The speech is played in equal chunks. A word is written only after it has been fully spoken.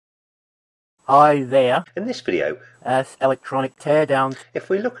Hi there. In this video, As electronic teardown. if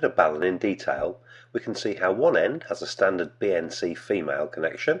we look at a balun in detail, we can see how one end has a standard BNC female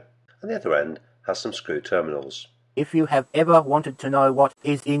connection and the other end has some screw terminals. If you have ever wanted to know what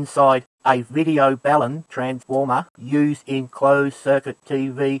is inside a video balun transformer used in closed-circuit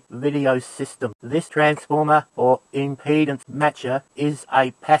TV video system, this transformer or impedance matcher is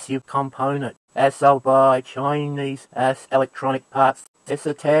a passive component as sold by Chinese as electronic parts. It's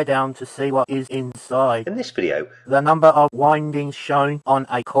a teardown to see what is inside. In this video, The number of windings shown on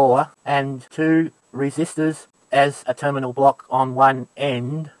a core and 2 resistors as a terminal block on one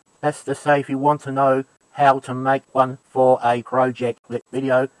end. That's to say, if you want to know how to make one for a project with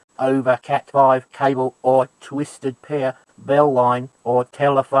video over Cat5 cable or twisted pair bell line or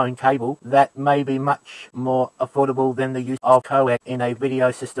telephone cable, that may be much more affordable than the use of coax in a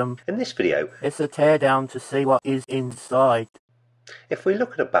video system. In this video, It's a teardown to see what is inside. if we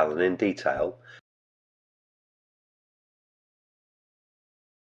look at a balun in detail,